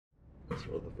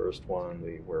So the first one,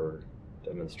 we were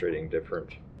demonstrating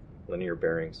different linear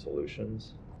bearing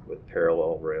solutions with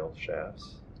parallel rail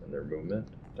shafts and their movement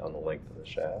down the length of the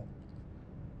shaft,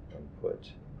 and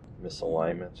put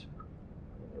misalignment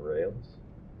in the rails.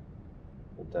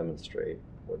 We'll demonstrate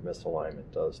what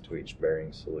misalignment does to each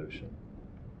bearing solution.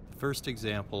 The first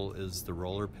example is the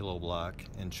roller pillow block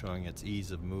and showing its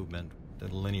ease of movement. The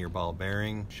linear ball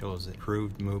bearing shows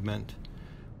improved movement,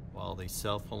 while the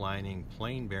self-aligning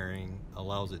plain bearing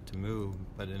allows it to move,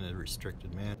 but in a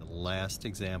restricted manner. The last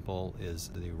example is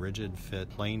the rigid fit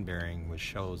plain bearing, which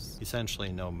shows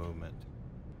essentially no movement.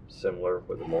 Similar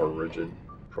with a more rigid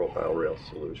profile rail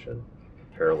solution,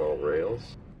 parallel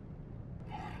rails.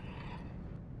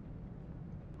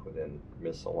 Put in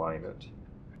misalignment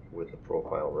with the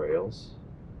profile rails.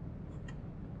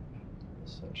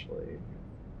 Essentially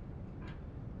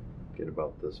get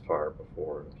about this far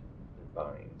before it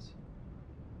binds.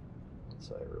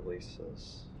 Once I release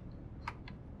this,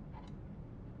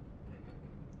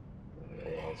 it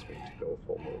allows me to go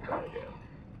full movement again.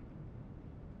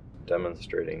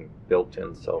 Demonstrating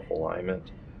built-in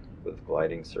self-alignment with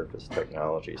gliding surface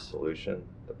technology solution,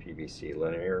 the PVC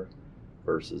linear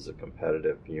versus a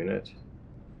competitive unit.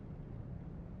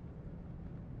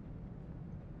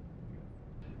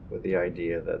 With the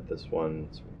idea that this one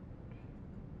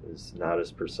is not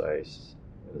as precise,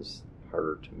 it is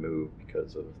harder to move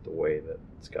because of the way that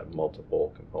it's got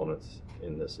multiple components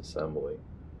in this assembly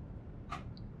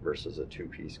versus a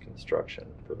two-piece construction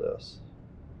for this.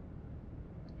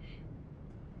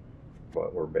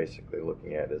 What we're basically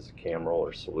looking at is Cam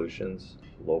Roller Solutions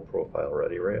low profile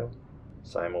ready rail,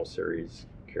 Simo series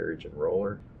carriage and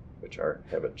roller, which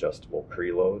have adjustable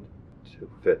preload to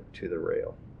fit to the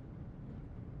rail.